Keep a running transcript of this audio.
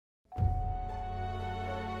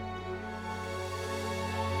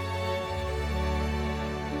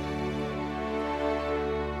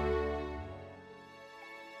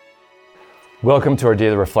Welcome to our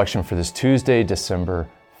daily reflection for this Tuesday, December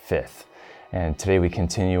 5th. And today we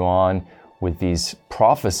continue on with these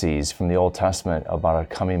prophecies from the Old Testament about a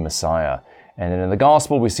coming Messiah. And then in the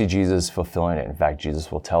gospel, we see Jesus fulfilling it. In fact,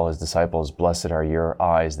 Jesus will tell his disciples, "Blessed are your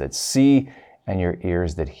eyes that see and your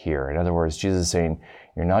ears that hear." In other words, Jesus is saying,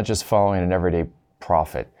 you're not just following an everyday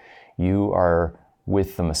prophet. You are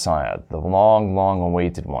with the Messiah, the long, long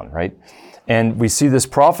awaited one, right? And we see this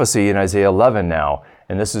prophecy in Isaiah 11 now.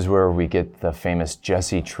 And this is where we get the famous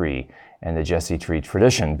Jesse tree and the Jesse tree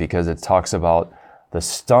tradition, because it talks about the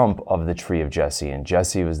stump of the tree of Jesse. And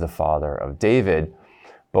Jesse was the father of David.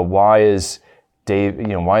 But why is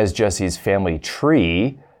Jesse's family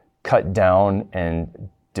tree cut down and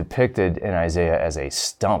depicted in Isaiah as a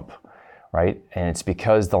stump, right? And it's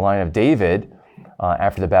because the line of David,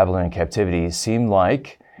 after the Babylonian captivity, seemed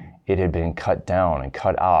like it had been cut down and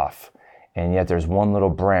cut off. And yet there's one little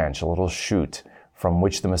branch, a little shoot, from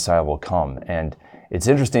which the Messiah will come. And it's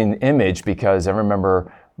an interesting image because I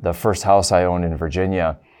remember the first house I owned in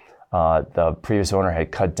Virginia, the previous owner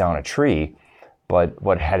had cut down a tree, but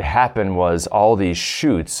what had happened was all these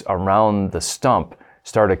shoots around the stump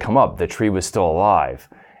started to come up. The tree was still alive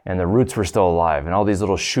and the roots were still alive and all these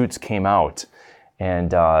little shoots came out.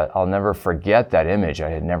 And I'll never forget that image.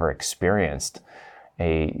 I had never experienced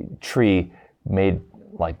a tree made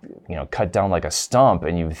cut down like a stump,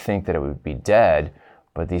 and you would think that it would be dead,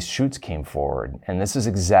 but these shoots came forward. And this is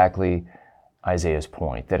exactly Isaiah's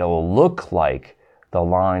point, that it will look like the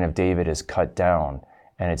line of David is cut down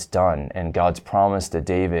and it's done. And God's promise to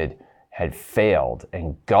David had failed,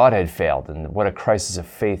 and God had failed. And what a crisis of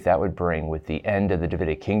faith that would bring with the end of the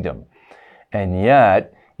Davidic kingdom. And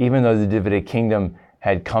yet, even though the Davidic kingdom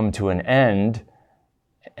had come to an end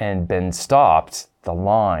and been stopped, the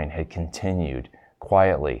line had continued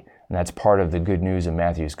quietly. And that's part of the good news of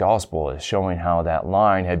Matthew's gospel, is showing how that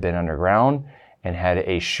line had been underground and had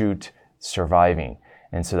a shoot surviving.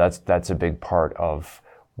 And so that's a big part of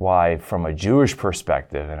why, from a Jewish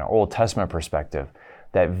perspective and an Old Testament perspective,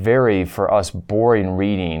 that very, for us, boring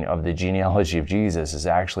reading of the genealogy of Jesus is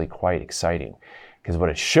actually quite exciting. Because what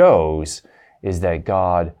it shows is that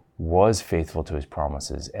God was faithful to his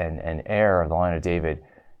promises, and an heir of the line of David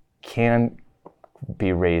can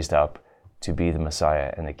be raised up to be the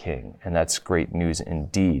Messiah and the King. And that's great news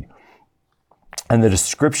indeed. And the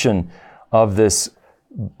description of this,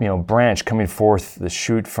 branch coming forth, the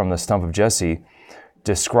shoot from the stump of Jesse,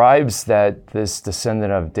 describes that this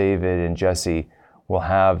descendant of David and Jesse will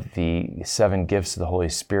have the 7 gifts of the Holy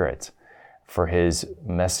Spirit for his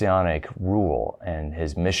messianic rule and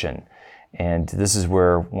his mission. And this is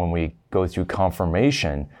where, when we go through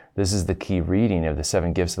confirmation, this is the key reading of the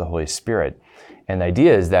 7 gifts of the Holy Spirit. And the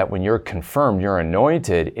idea is that when you're confirmed, you're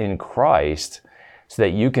anointed in Christ so that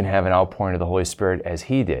you can have an outpouring of the Holy Spirit as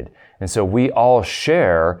he did. And so we all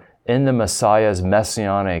share in the Messiah's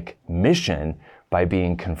messianic mission by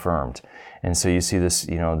being confirmed. And so you see this,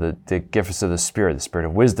 the gifts of the spirit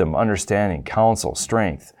of wisdom, understanding, counsel,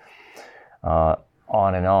 strength, on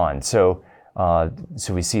and on. So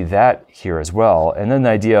we see that here as well. And then the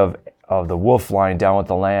idea of the wolf lying down with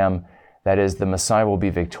the lamb, that is, the Messiah will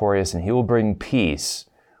be victorious and he will bring peace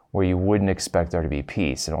where you wouldn't expect there to be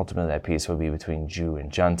peace. And ultimately that peace will be between Jew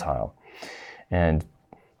and Gentile. And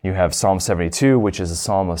you have Psalm 72, which is a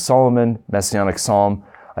Psalm of Solomon, messianic psalm,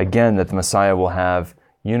 again, that the Messiah will have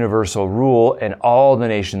universal rule and all the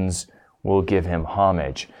nations will give him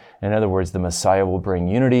homage. In other words, the Messiah will bring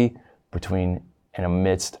unity between and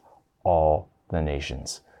amidst all the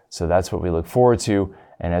nations. So that's what we look forward to.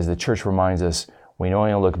 And as the church reminds us, we not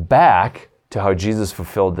only look back to how Jesus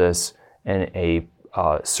fulfilled this in a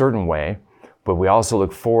certain way, but we also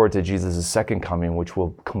look forward to Jesus' second coming, which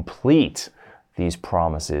will complete these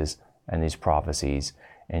promises and these prophecies,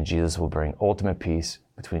 and Jesus will bring ultimate peace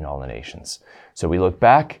between all the nations. So we look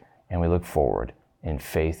back and we look forward in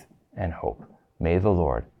faith and hope. May the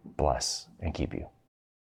Lord bless and keep you.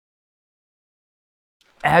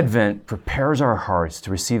 Advent prepares our hearts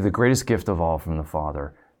to receive the greatest gift of all from the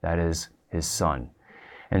Father, that is, his Son.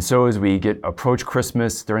 And so as we approach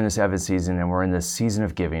Christmas during this Advent season, and we're in this season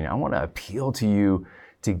of giving, I want to appeal to you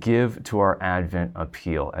to give to our Advent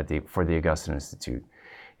appeal for the Augustine Institute.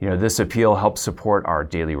 This appeal helps support our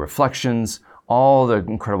daily reflections, all the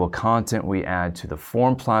incredible content we add to the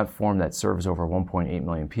Form platform that serves over 1.8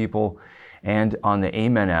 million people, and on the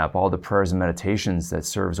Amen app, all the prayers and meditations that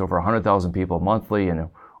serves over 100,000 people monthly and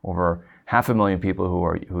over 500,000 people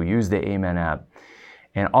who use the Amen app.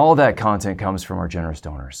 And all that content comes from our generous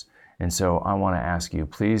donors. And so I want to ask you,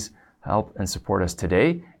 please help and support us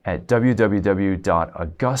today at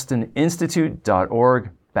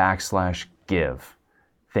www.augustineinstitute.org/give.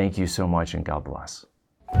 Thank you so much, and God bless.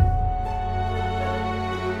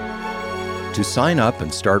 To sign up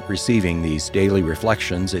and start receiving these daily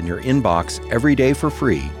reflections in your inbox every day for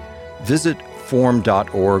free, visit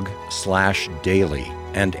formed.org/daily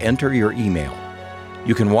and enter your email.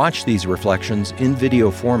 You can watch these reflections in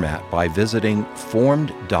video format by visiting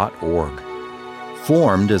formed.org.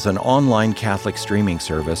 Formed is an online Catholic streaming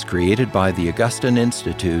service created by the Augustine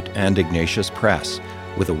Institute and Ignatius Press,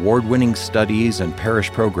 with award-winning studies and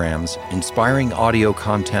parish programs, inspiring audio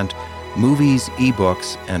content, movies,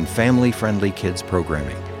 ebooks, and family-friendly kids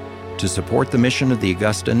programming. To support the mission of the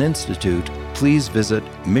Augustine Institute, please visit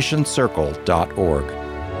missioncircle.org.